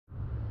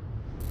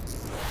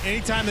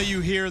Anytime that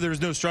you hear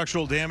there's no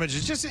structural damage,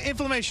 it's just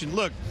inflammation.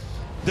 Look,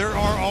 there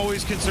are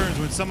always concerns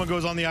when someone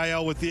goes on the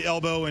IL with the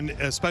elbow, and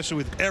especially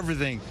with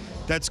everything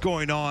that's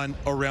going on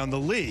around the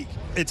league.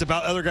 It's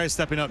about other guys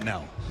stepping up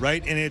now,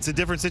 right? And it's a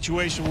different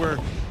situation where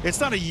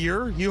it's not a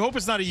year. You hope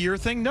it's not a year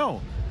thing.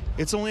 No,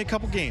 it's only a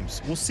couple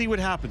games. We'll see what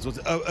happens.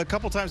 A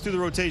couple times through the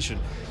rotation.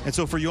 And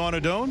so for Yohan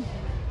Adon,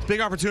 it's a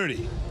big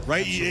opportunity,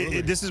 right?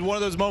 This is one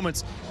of those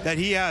moments that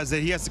he has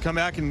to come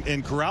back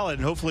and corral it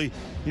and hopefully,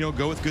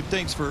 go with good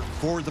things for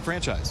the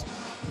franchise.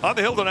 On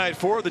the hill tonight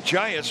for the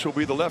Giants will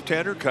be the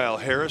left-hander Kyle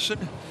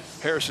Harrison.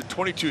 Harrison,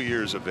 22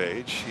 years of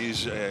age.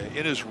 He's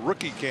in his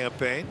rookie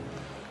campaign.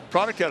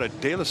 Product out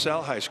of De La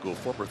Salle High School,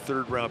 former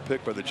third-round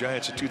pick by the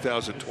Giants in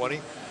 2020.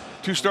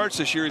 2 starts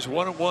this year. He's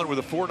 1-1 with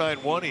a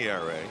 4.91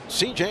 ERA.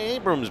 C.J.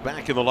 Abrams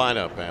back in the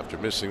lineup after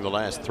missing the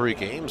last 3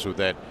 games with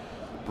that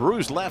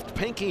bruised left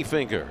pinky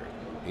finger.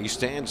 He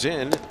stands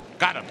in.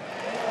 Got him.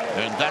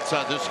 And that's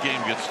how this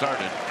game gets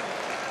started,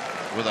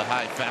 with a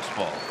high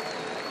fastball.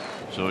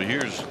 So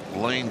here's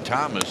Lane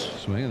Thomas.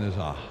 Swinging. There's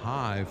a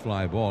high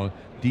fly ball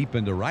deep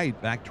into right.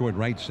 Back toward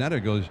right center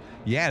goes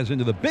Yaz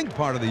into the big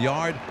part of the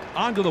yard.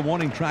 Onto the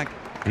warning track.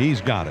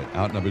 He's got it.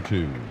 Out number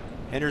 2.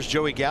 And here's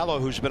Joey Gallo,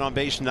 who's been on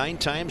base 9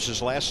 times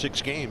his last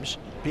 6 games.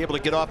 Be able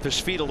to get off his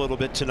feet a little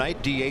bit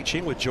tonight,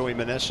 DHing with Joey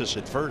Meneses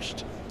at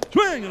first.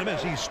 Swing and a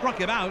miss. He struck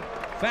him out.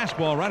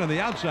 Fastball right on the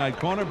outside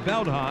corner,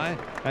 belt high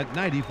at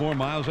 94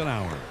 miles an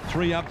hour.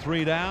 3 up,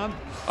 3 down.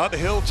 On the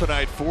hill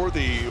tonight for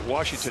the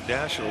Washington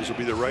Nationals will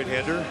be the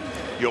right-hander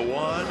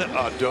Yohan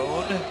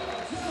Adon.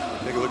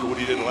 Take a look at what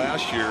he did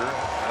last year.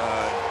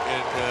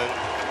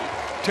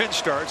 In 10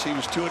 starts, he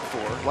was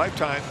 2-4.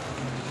 Lifetime,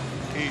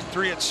 he's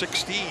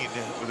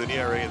 3-16 with an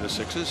ERA in the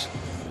 6s.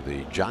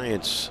 The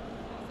Giants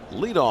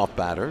leadoff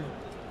batter,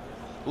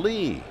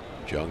 Lee,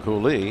 Jung-Hoo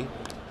Lee.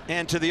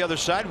 And to the other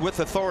side with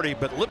authority,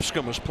 but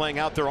Lipscomb was playing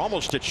out there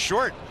almost at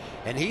short,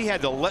 and he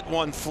had to let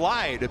one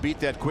fly to beat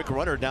that quick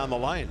runner down the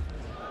line.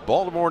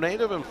 Baltimore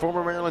native and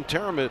former Maryland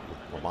Terror,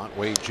 Lamont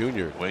Wade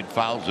Jr. Wade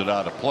fouls it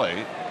out of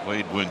play.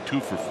 Wade went 2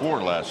 for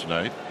 4 last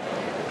night.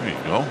 There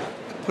you go.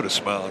 Put a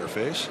smile on her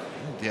face.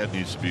 Dad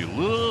needs to be a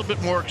little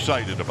bit more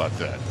excited about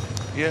that.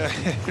 Yeah,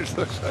 it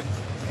looks like,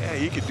 yeah,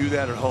 he could do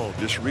that at home.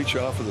 Just reach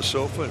off of the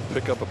sofa and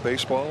pick up a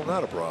baseball.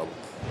 Not a problem.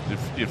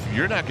 If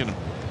you're not going to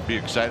be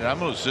excited, I'm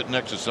going to sit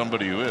next to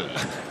somebody who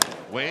is.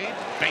 Wade,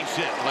 base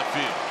hit, left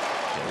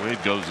field. So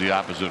Wade goes the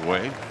opposite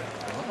way.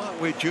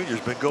 Lamont Wade Jr. has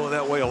been going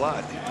that way a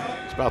lot.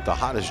 It's about the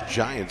hottest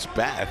Giants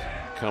bat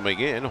coming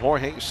in.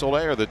 Jorge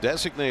Soler, the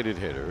designated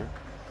hitter,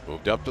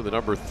 moved up to the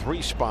number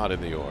 3 spot in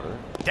the order.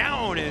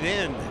 Down and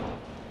in.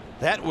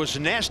 That was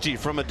nasty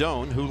from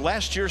Adon, who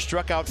last year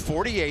struck out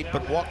 48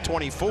 but walked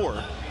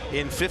 24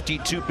 in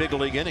 52 big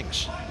league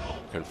innings.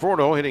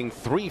 Conforto hitting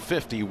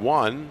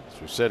 .351.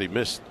 As we said, he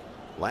missed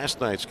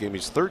last night's game.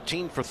 He's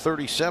 13 for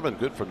 37,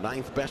 good for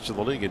 9th best in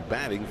the league in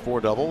batting,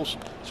 4 doubles.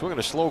 Swinging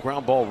a slow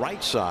ground ball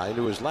right side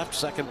to his left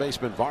second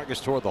baseman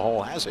Vargas toward the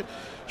hole, has it.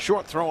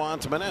 Short throw on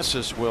to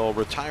Meneses will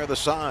retire the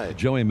side.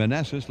 Joey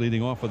Meneses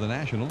leading off for the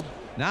Nationals.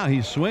 Now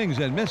he swings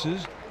and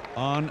misses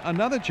on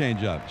another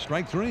changeup.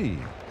 Strike 3.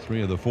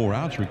 3 of the 4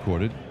 outs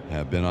recorded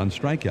have been on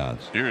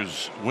strikeouts.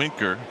 Here's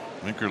Winker.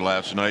 Winker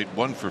last night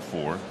 1 for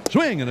 4.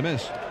 Swing and a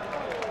miss.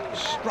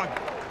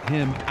 Struck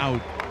him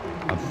out.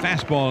 A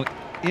fastball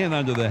in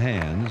under the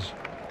hands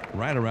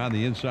right around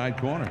the inside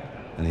corner.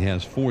 And he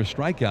has 4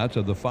 strikeouts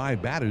of the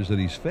 5 batters that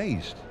he's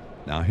faced.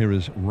 Now here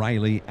is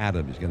Riley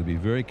Adams. He's going to be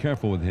very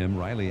careful with him.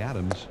 Riley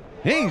Adams.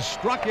 He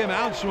struck him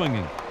out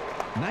swinging.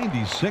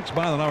 96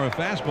 mile an hour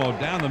fastball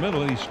down the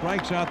middle, and he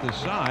strikes out the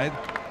side.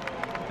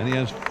 And he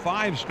has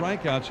 5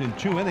 strikeouts in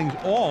 2 innings,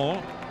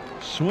 all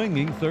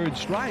swinging 3rd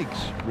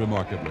strikes,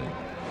 remarkably.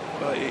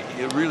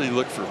 You really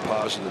look for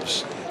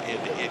positives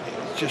in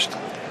just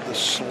the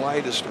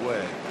slightest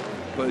way.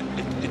 But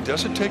it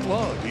doesn't take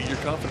long to get your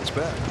confidence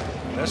back.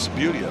 That's the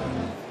beauty of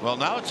it. Well,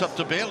 now it's up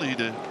to Bailey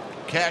to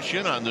cash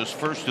in on this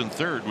 1st and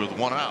 3rd with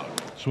 1 out.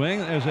 Swing.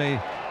 There's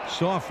a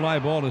soft fly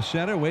ball to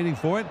center, waiting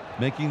for it.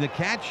 Making the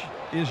catch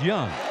is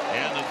Young.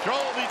 And the throw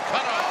will be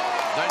cut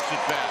off. Nice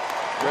at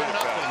bat. Right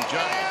up from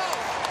Giants.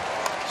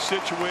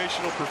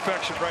 Situational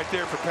perfection right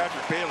there for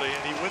Patrick Bailey,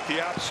 and he went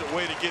the opposite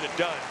way to get it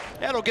done.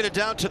 That'll get it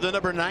down to the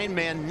number 9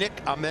 man, Nick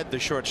Ahmed, the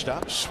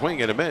shortstop.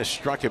 Swing and a miss.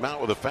 Struck him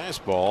out with a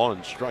fastball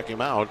and struck him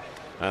out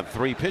on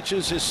 3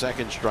 pitches, his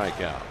 2nd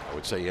strikeout. I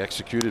would say he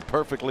executed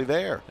perfectly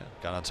there. Yeah,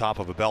 got on top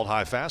of a belt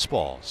high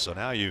fastball. So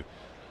now you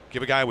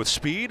give a guy with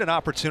speed an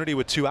opportunity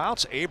with 2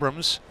 outs.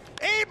 Abrams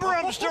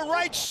to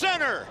right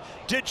center.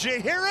 Did you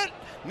hear it?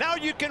 Now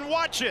you can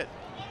watch it.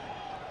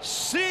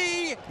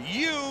 See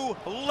you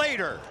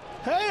later.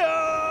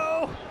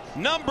 Hey-o!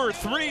 Number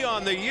 3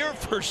 on the year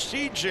for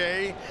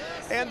CJ,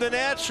 and the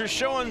Nats are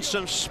showing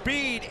some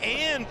speed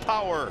and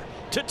power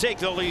to take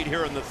the lead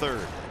here in the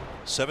 3rd.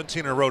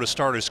 17 in a row to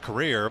start his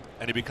career,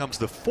 and he becomes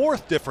the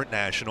 4th different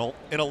National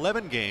in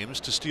 11 games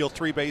to steal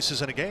 3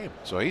 bases in a game.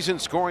 So he's in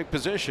scoring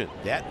position.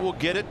 That will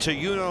get it to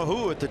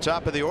you-know-who at the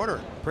top of the order.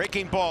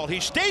 Breaking ball.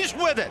 He stays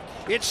with it.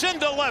 It's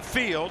into left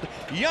field.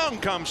 Young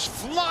comes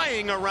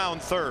flying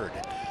around 3rd.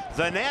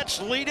 The Nats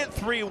lead it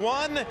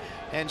 3-1,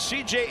 and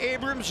C.J.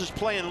 Abrams is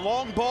playing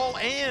long ball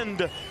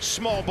and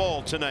small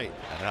ball tonight.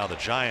 And now the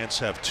Giants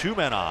have 2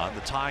 men on.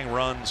 The tying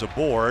runs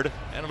aboard,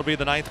 and it'll be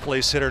the 9th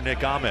place hitter,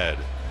 Nick Ahmed.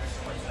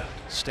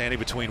 Standing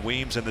between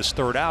Weems and this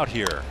 3rd out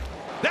here.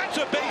 That's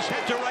a base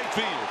hit to right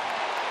field.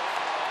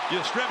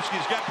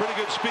 Yastrzemski's got pretty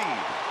good speed.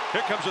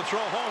 Here comes a throw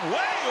home, way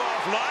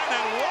offline,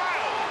 and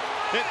wild.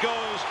 It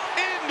goes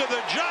into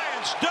the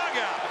Giants'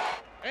 dugout.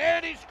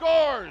 And he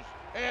scores.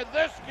 And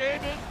this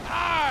game is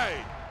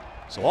tied.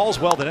 So all's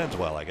well that ends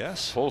well, I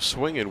guess. Full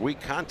swing and weak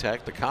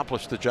contact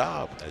accomplished the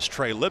job. As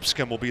Trey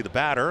Lipscomb will be the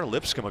batter.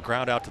 Lipscomb a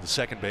ground out to the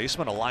second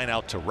baseman, a line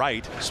out to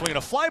right. Swinging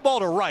a fly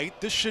ball to right.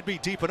 This should be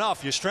deep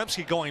enough.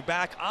 Yastrzemski going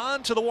back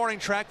onto the warning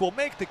track will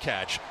make the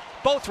catch.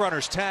 Both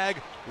runners tag.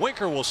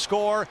 Winker will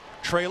score.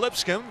 Trey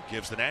Lipscomb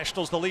gives the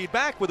Nationals the lead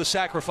back with a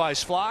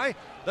sacrifice fly.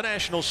 The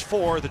Nationals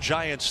 4, the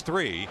Giants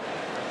 3.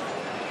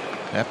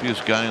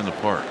 Happiest guy in the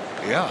park.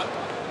 Yeah.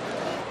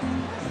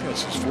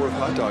 That's his 4th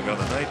hot dog on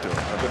the night, though.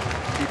 I've been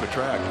keeping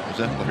track. Is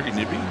that Larry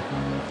Nibby?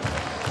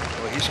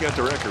 Well, he's got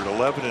the record,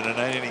 11 in a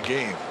 9-inning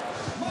game.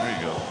 There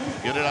you go.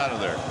 Get it out of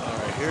there. All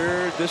right,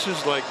 here, this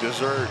is like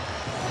dessert.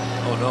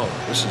 Oh, no,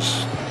 this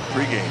is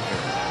pregame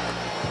here.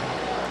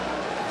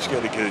 He's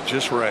got to get it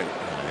just right.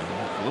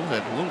 A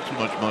little too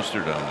much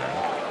mustard on there.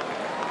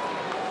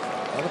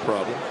 Not a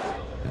problem.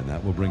 And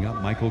that will bring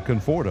up Michael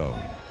Conforto.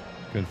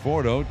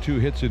 Conforto, 2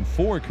 hits in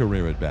 4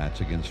 career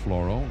at-bats against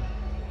Floro.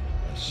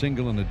 A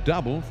single and a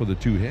double for the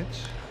 2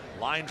 hits.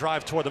 Line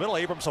drive toward the middle.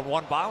 Abrams on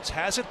 1 bounce,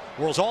 has it,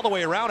 whirls all the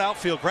way around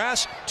outfield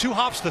grass. 2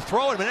 hops to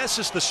throw, and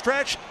Meneses the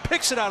stretch,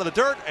 picks it out of the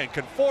dirt, and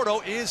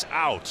Conforto is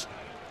out.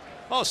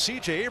 Oh,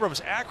 C.J. Abrams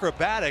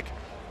acrobatic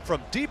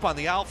from deep on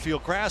the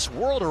outfield grass,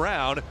 whirled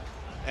around,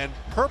 and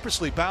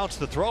purposely bounced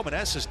the throw.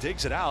 Meneses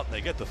digs it out, and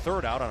they get the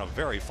 3rd out on a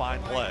very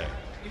fine play.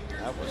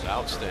 That was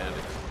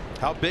outstanding.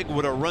 How big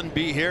would a run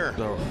be here?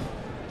 The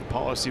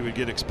policy would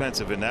get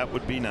expensive, and that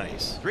would be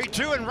nice.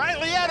 3-2, and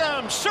Riley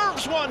Adams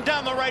serves one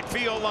down the right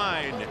field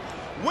line.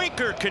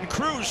 Winker can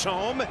cruise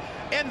home,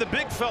 and the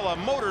big fella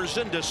motors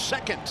into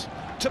second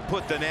to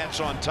put the Nats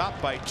on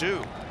top by 2.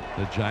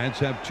 The Giants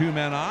have 2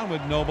 men on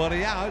with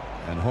nobody out,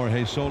 and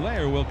Jorge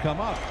Soler will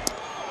come up.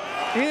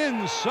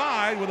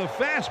 Inside with a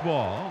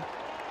fastball,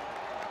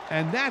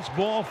 and that's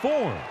ball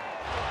 4.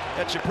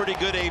 That's a pretty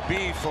good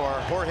AB for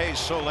Jorge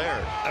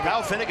Soler.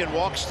 Kyle Finnegan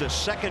walks the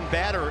second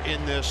batter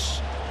in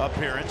this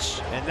appearance,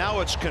 and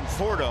now it's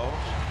Conforto.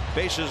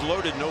 Bases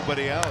loaded,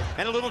 nobody out,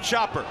 and a little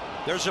chopper.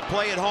 There's a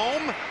play at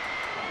home,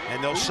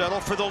 and they'll settle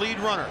for the lead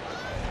runner.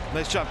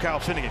 Nice job, Kyle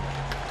Finnegan.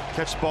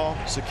 Catch the ball,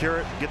 secure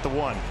it, get the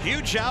 1.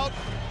 Huge out.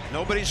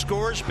 Nobody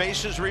scores.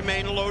 Bases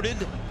remain loaded.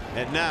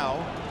 And now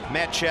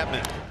Matt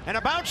Chapman. And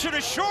a bouncer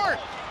to short.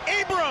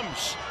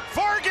 Abrams.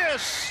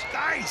 Vargas.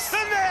 Nice. The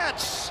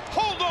Nats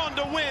hold on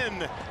to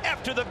win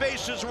after the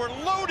bases were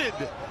loaded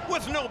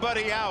with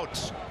nobody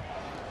out.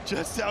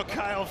 Just how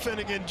Kyle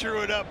Finnegan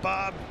drew it up,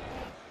 Bob.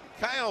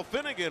 Kyle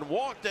Finnegan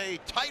walked a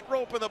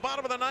tightrope in the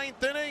bottom of the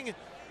 9th inning,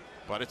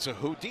 but it's a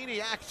Houdini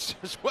act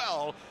as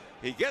well.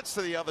 He gets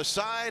to the other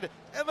side,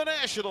 and the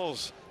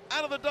Nationals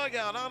out of the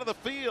dugout, out of the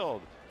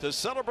field to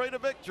celebrate a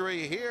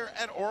victory here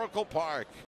at Oracle Park.